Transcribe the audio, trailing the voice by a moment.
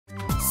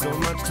so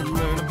much to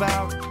learn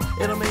about.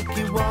 It'll make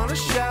you want to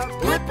shout,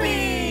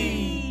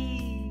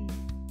 Blippi!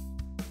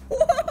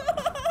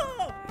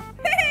 Whoa!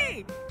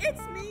 Hey,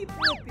 it's me,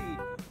 Blippi.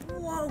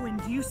 Whoa,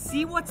 and do you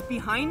see what's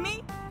behind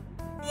me?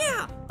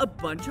 Yeah, a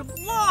bunch of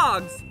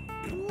logs.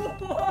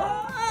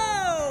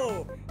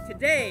 Whoa!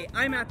 Today,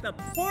 I'm at the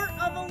Port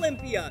of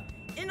Olympia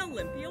in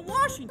Olympia,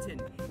 Washington.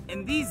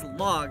 And these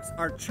logs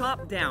are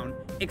chopped down,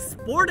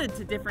 exported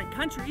to different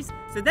countries,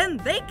 so then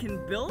they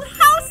can build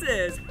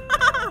houses.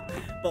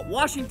 But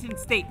Washington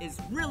State is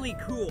really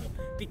cool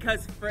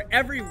because for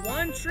every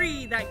one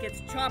tree that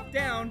gets chopped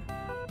down,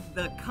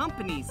 the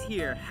companies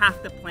here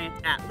have to plant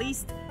at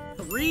least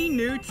 3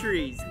 new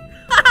trees.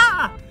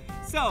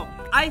 So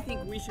I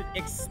think we should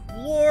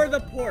explore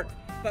the port.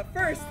 But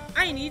first,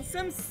 I need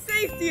some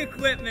safety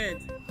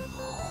equipment.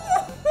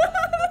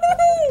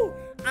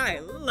 I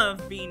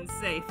love being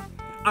safe.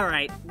 All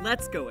right,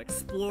 let's go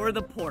explore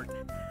the port.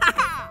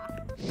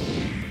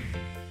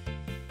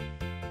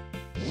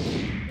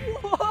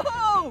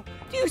 Whoa!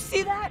 Do you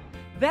see that?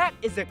 That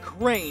is a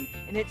crane,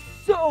 and it's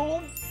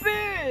so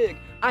big.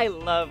 I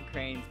love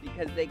cranes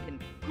because they can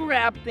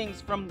grab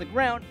things from the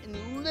ground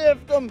and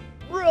lift them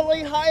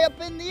really high up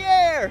in the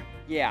air.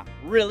 Yeah,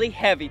 really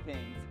heavy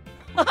things.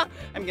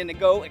 I'm gonna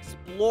go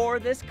explore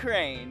this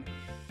crane.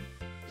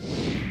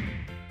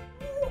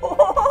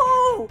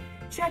 Whoa!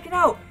 Check it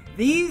out.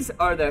 These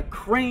are the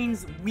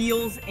crane's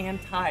wheels and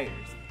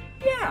tires.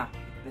 Yeah,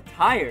 the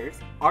tires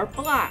are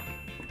black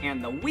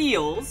and the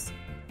wheels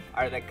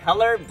are the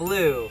color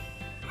blue.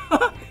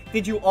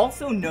 Did you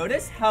also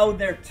notice how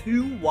they're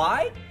 2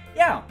 wide?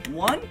 Yeah,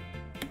 1,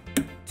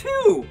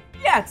 2.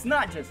 Yeah, it's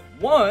not just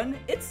 1,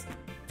 it's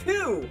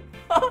 2.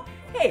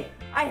 Hey,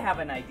 I have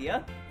an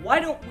idea. Why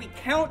don't we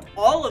count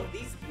all of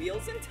these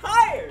wheels and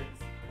tires?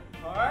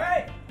 All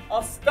right,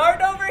 I'll start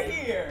over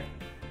here.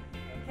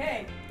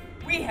 Okay,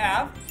 we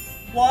have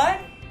 1,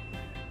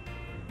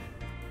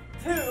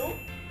 2,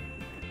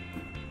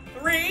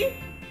 3,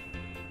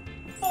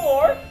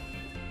 4,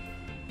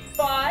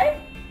 5,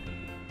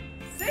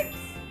 6,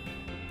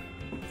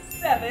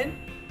 7,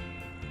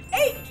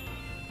 8.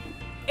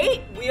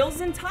 8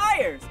 wheels and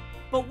tires.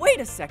 But wait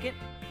a second.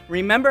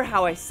 Remember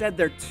how I said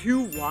they're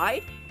 2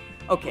 wide?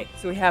 Okay,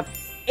 so we have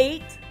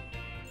 8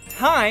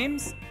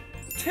 times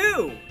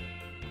 2.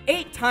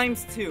 8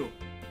 times 2.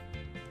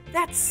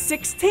 That's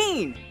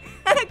 16.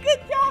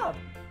 Good job.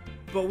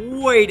 But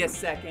wait a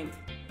second.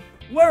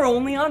 We're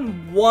only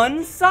on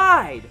one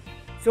side.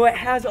 So it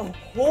has a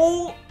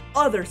whole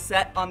other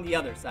set on the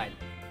other side.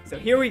 So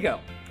here we go.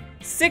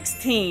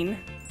 16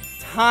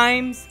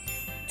 times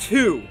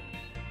 2.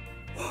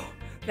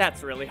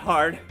 That's really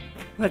hard.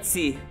 Let's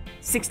see.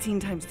 16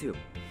 times 2.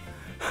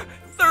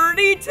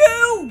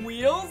 32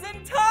 wheels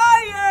and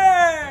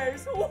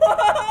tires!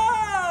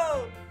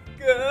 Whoa!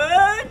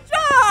 Good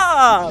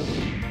job!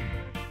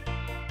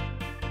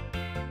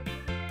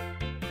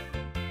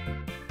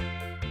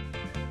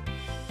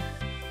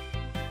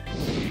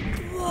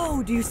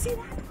 Whoa, do you see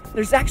that?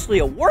 There's actually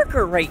a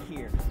worker right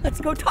here. Let's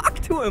go talk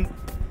to him.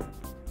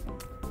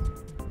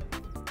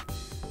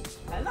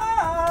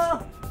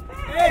 Hello!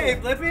 Hey,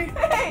 Blippi.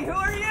 Hey, who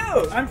are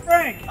you? I'm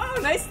Frank. Oh,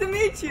 nice to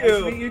meet you. Nice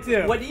to meet you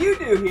too. What do you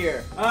do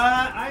here?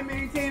 I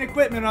maintain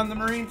equipment on the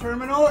marine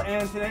terminal,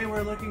 and today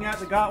we're looking at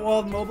the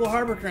Gottwald Mobile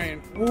Harbor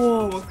Crane.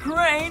 Whoa, a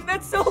crane?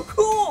 That's so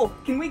cool.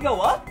 Can we go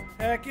up?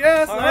 Heck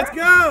yes, All let's right.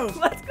 go.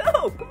 Let's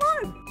go, come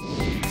on.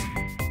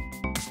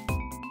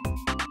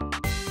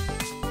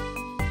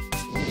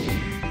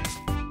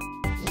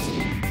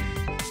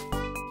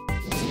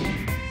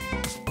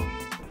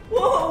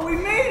 Whoa, we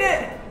made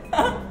it.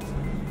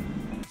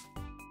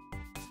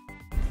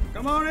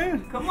 Come on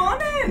in. Come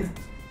on in.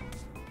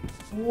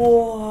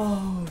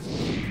 Whoa.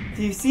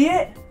 Do you see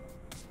it?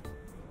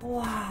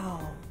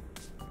 Wow.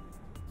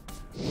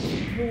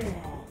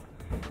 Whoa.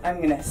 I'm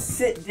gonna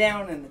sit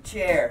down in the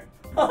chair.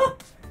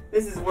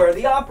 This is where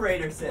the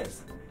operator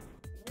sits.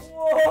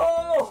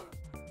 Whoa.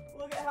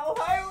 Look at how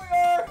high we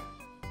are.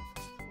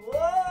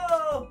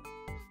 Whoa.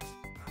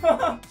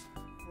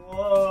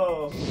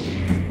 Whoa.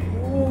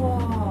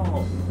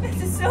 Whoa.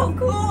 This is so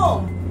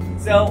cool.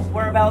 So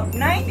we're about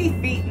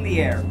 90 feet in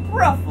the air,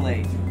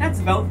 roughly.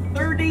 That's about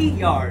 30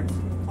 yards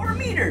or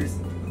meters.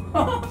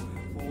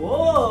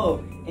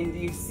 Whoa! And do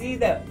you see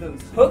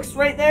those hooks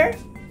right there?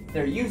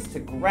 They're used to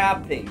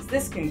grab things.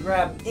 This can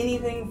grab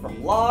anything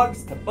from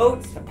logs to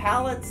boats to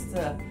pallets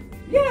to,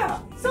 yeah,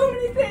 so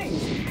many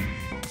things.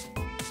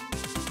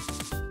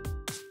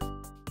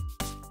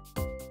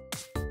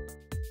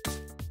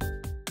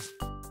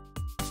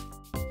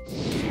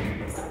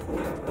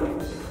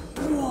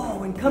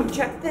 Whoa, and come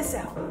check this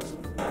out.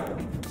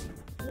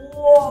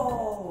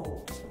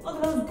 Whoa! Look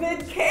at those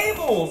big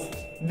cables!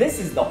 This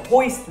is the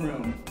hoist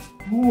room.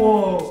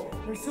 Whoa!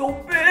 They're so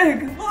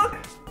big! Look!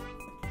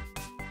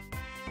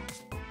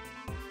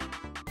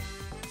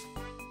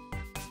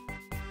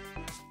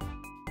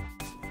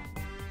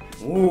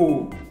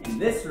 Ooh,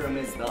 and this room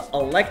is the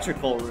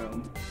electrical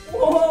room.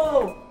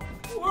 Whoa!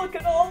 Look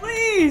at all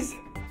these!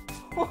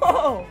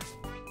 Whoa!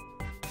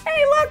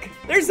 Hey, look!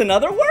 There's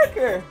another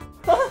worker!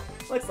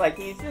 Looks like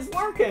he's just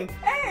working.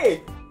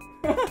 Hey!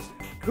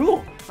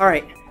 Cool. All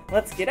right,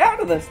 let's get out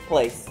of this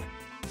place.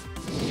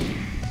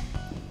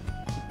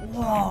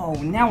 Whoa,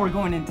 now we're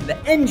going into the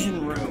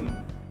engine room.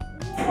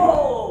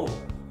 Whoa,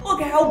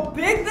 look at how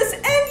big this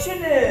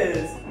engine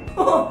is.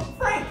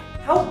 Frank,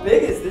 how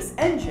big is this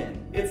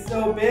engine? It's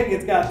so big,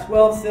 it's got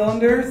 12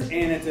 cylinders,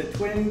 and it's a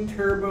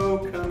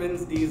twin-turbo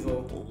Cummins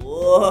diesel.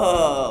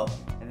 Whoa,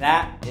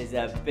 that is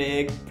a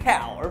big,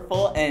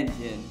 powerful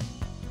engine.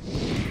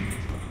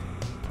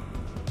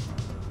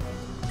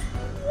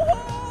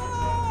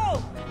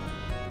 Whoa!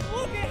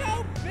 Look at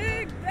how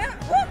big that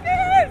hook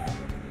is!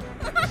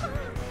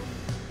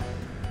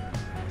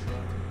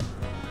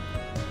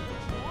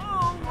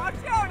 Whoa, watch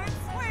out, it's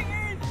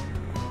swinging!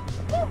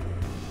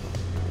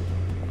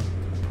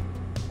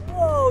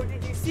 Whoa,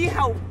 did you see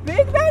how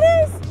big that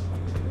is?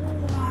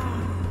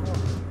 Wow,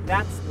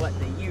 that's what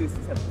they use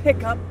to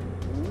pick up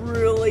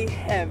really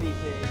heavy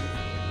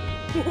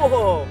things.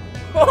 Whoa,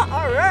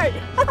 all right.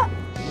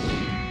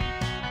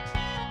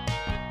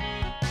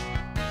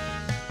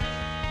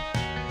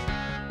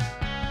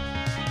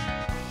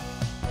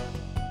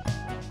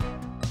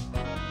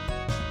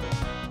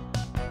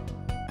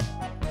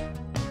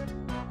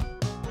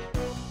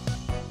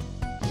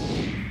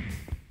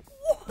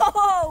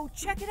 Whoa,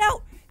 check it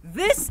out.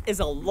 This is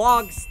a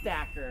log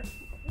stacker.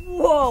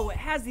 Whoa, it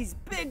has these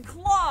big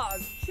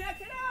claws.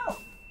 Check it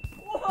out.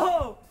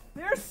 Whoa,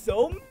 they're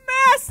so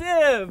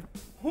massive.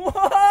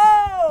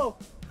 Whoa.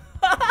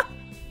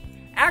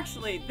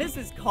 Actually, this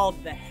is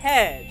called the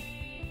head.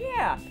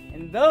 Yeah,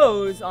 and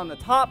those on the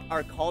top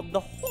are called the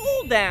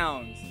hold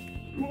downs.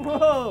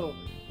 Whoa,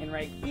 and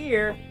right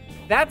here,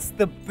 that's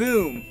the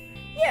boom.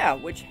 Yeah,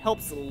 which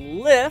helps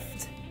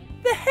lift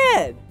the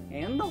head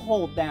and the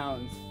hold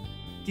downs.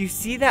 Do you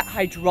see that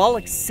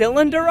hydraulic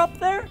cylinder up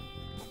there?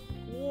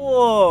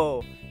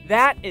 Whoa,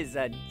 that is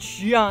a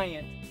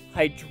giant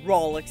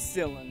hydraulic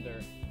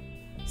cylinder.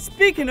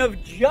 Speaking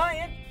of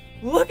giant,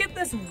 look at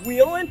this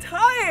wheel and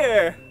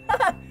tire.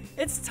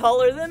 It's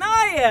taller than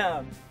I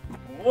am.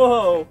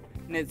 Whoa,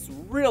 and it's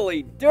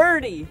really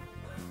dirty.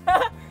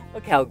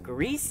 Look how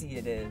greasy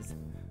it is.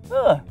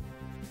 Ugh.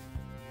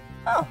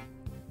 Oh,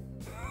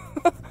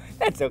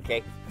 that's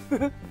okay.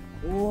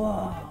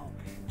 Whoa,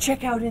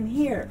 check out in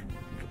here.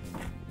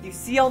 You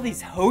see all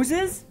these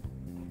hoses?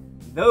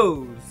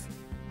 Those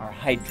are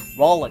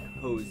hydraulic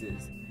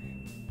hoses.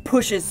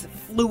 Pushes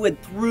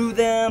fluid through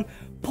them,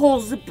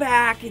 pulls it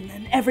back, and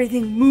then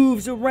everything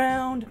moves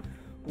around.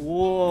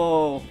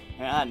 Whoa,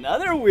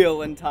 another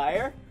wheel and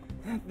tire.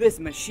 This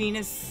machine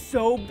is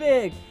so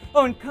big.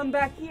 Oh, and come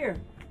back here.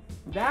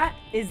 That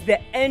is the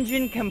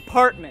engine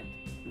compartment.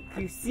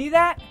 You see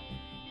that?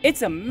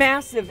 It's a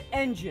massive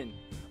engine.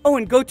 Oh,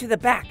 and go to the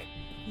back.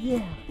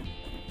 Yeah,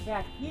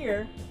 back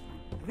here.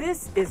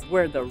 This is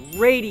where the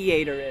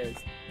radiator is.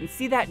 And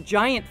see that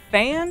giant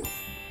fan?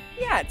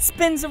 Yeah, it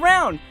spins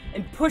around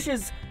and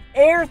pushes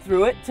air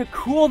through it to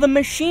cool the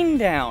machine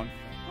down.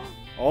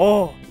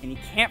 Oh, and you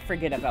can't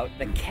forget about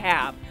the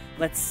cab.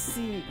 Let's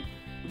see.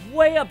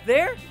 Way up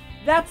there,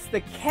 that's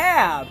the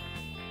cab.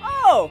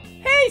 Oh,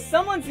 hey,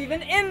 someone's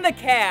even in the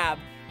cab.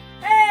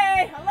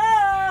 Hey,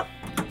 hello.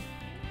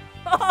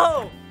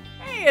 Oh,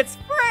 hey, it's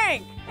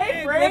Frank.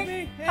 Hey, Frank.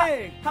 Blippi.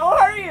 Hey. How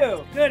are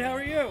you? Good, how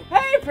are you?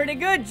 Hey, pretty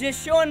good.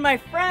 Just showing my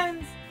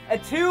friends a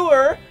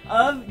tour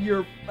of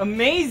your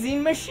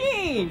amazing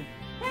machine.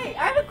 Hey,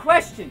 I have a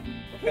question.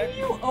 Okay. Can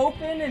you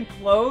open and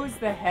close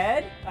the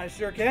head? I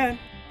sure can.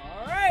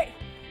 All right.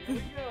 Here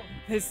we go.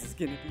 This is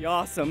gonna be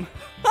awesome.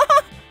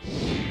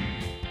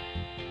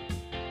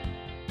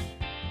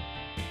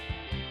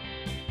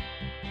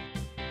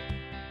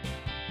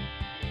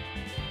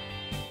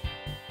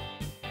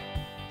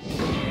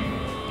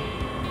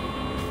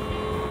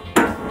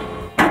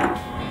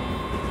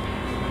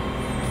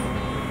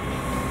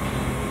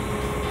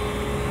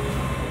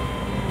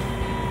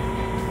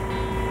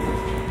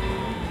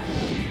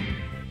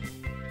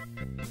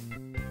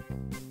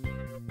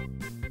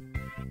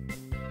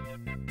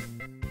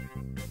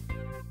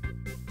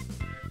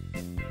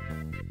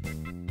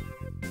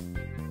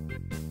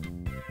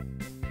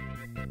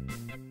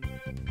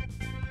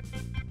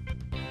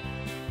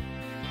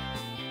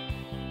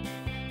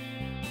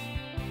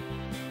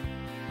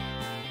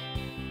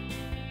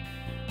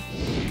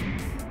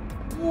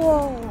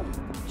 Whoa,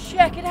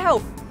 check it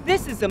out.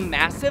 This is a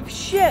massive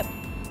ship.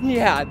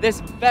 Yeah,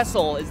 this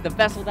vessel is the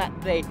vessel that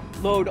they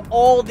load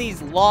all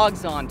these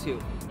logs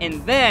onto.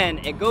 And then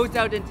it goes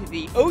out into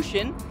the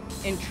ocean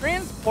and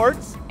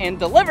transports and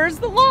delivers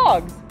the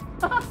logs.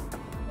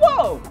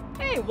 Whoa,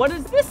 hey, what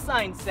does this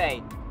sign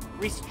say?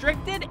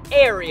 Restricted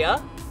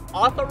area,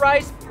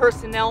 authorized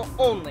personnel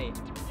only.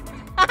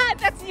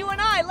 That's you and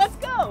I, let's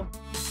go.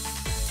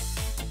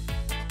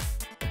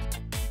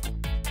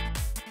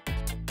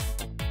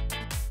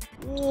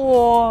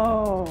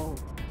 Whoa,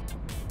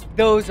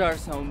 those are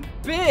some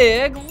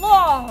big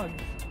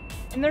logs,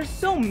 and there's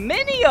so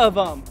many of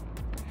them.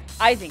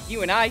 I think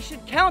you and I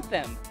should count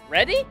them.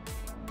 Ready?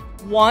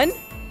 1,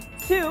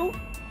 2,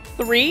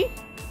 3,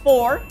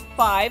 4,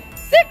 5,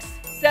 6,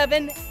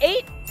 7,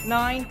 8,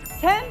 9,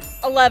 10,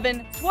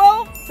 11,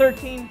 12,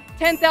 13,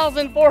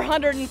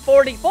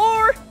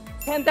 10,444,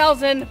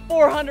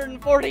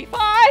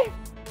 10,445,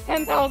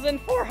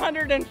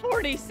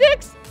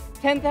 10,446,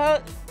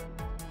 10,000.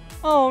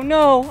 Oh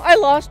no, I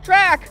lost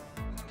track.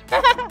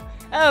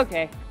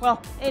 Okay,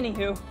 well,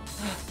 anywho,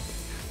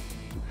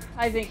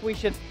 I think we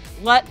should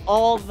let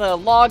all the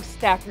log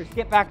stackers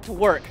get back to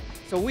work.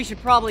 So we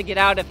should probably get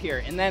out of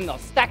here, and then they'll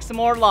stack some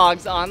more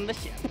logs on the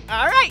ship.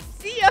 All right,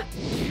 see ya.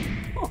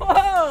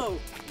 Whoa,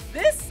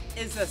 this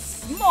is a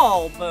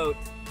small boat.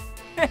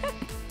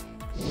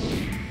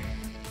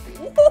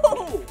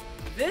 Whoa,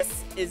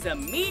 this is a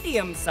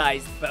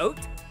medium-sized boat.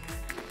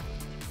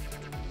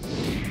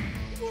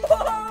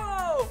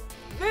 Whoa,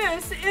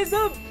 this is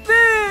a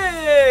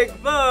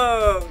big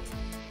boat.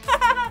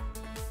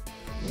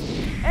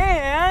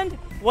 And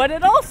what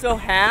it also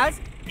has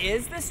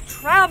is this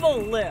travel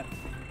lift.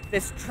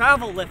 This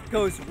travel lift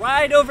goes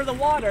right over the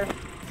water,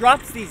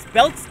 drops these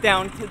belts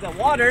down to the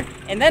water,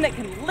 and then it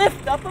can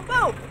lift up a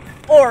boat.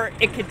 Or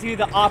it could do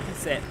the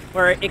opposite,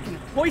 where it can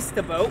hoist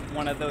a boat,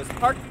 one of those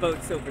parked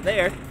boats over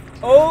there,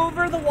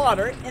 over the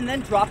water and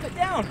then drop it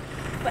down.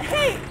 But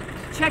hey,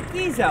 check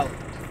these out.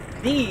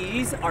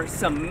 These are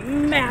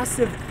some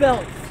massive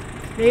belts.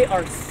 They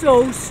are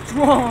so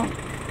strong.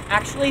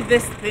 Actually,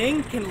 this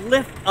thing can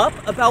lift up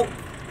about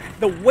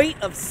the weight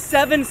of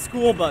 7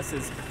 school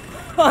buses.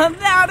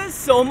 That is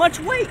so much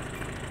weight.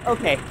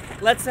 Okay,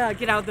 let's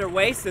get out of their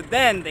way so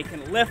then they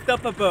can lift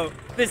up a boat.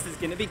 This is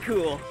gonna be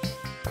cool.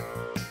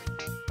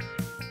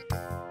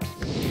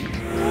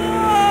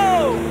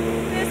 Whoa!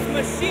 This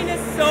machine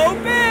is so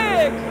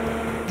big!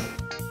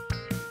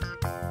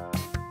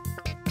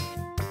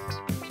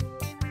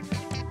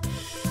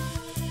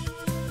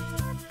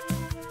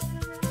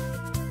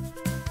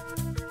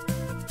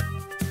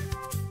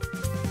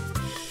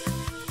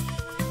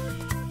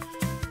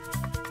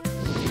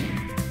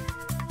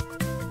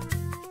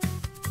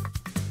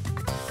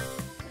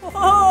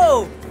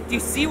 Whoa! Do you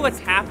see what's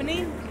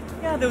happening?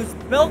 Yeah, those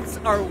belts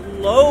are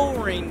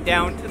lowering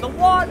down to the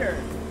water.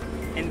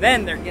 And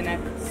then they're gonna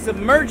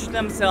submerge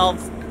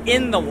themselves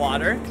in the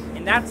water,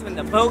 and that's when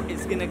the boat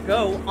is gonna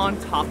go on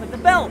top of the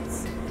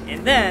belts.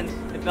 And then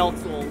the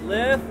belts will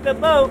lift the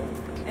boat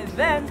and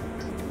then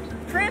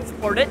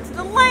transport it to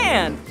the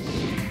land.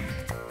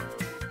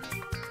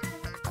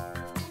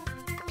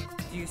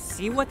 Do you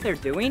see what they're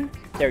doing?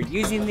 They're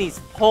using these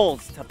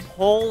poles to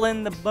pull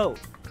in the boat,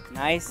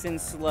 nice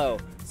and slow,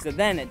 so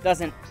then it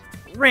doesn't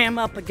ram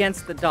up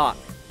against the dock.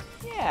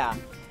 Yeah,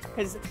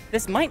 because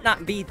this might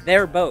not be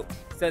their boat,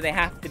 so they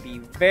have to be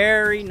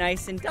very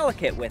nice and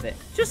delicate with it.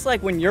 Just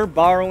like when you're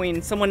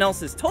borrowing someone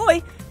else's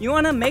toy, you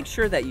want to make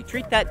sure that you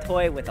treat that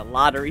toy with a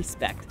lot of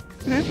respect.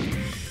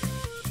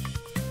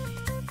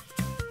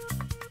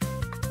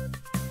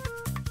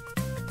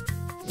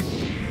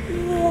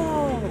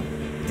 Whoa!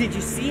 Did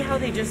you see how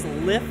they just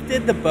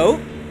lifted the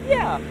boat?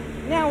 Yeah,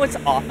 now it's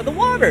off of the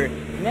water.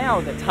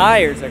 Now the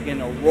tires are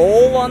gonna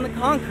roll on the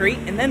concrete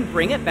and then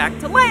bring it back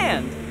to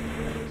land.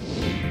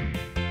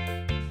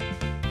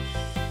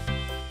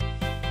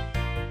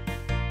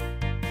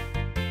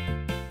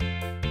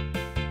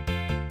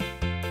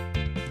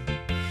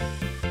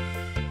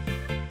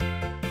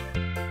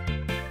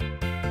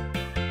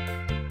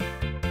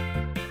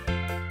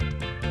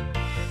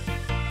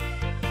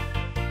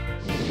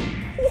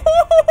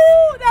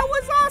 Whoa, that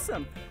was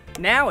awesome!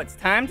 Now it's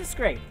time to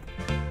scrape.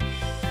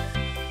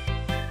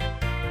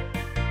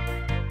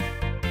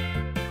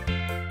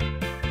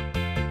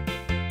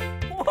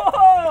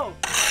 Whoa!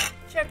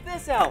 Check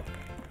this out.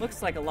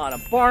 Looks like a lot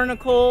of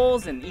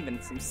barnacles and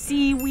even some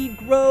seaweed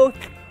growth.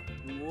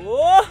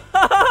 Whoa!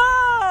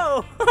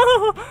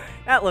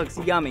 That looks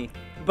yummy,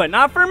 but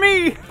not for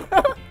me.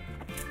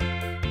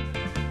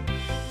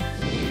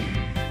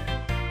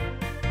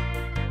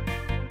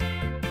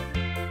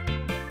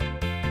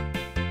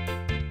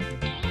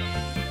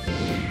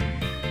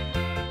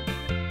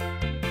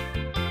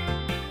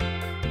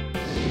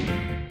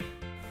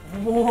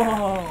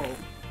 Whoa!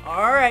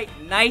 All right,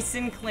 nice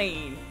and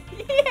clean.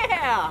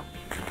 Yeah!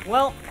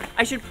 Well,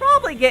 I should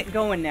probably get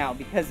going now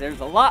because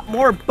there's a lot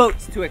more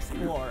boats to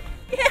explore.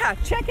 Yeah,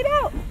 check it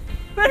out.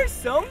 There's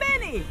so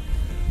many.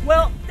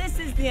 Well, this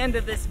is the end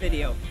of this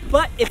video.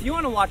 But if you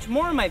want to watch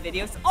more of my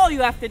videos, all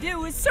you have to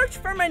do is search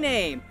for my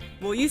name.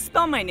 Will you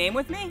spell my name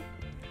with me?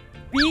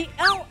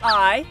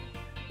 B-L-I-P-P-I.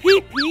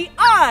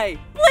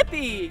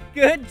 Blippi.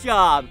 Good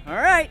job. All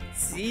right,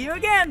 see you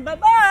again.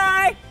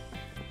 Bye-bye.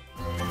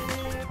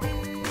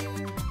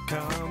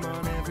 Come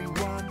on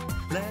everyone,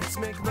 let's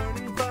make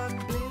learning fun.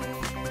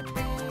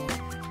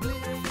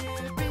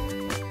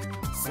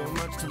 So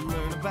much to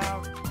learn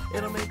about,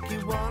 it'll make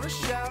you wanna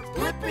shout,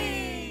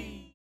 Blippi!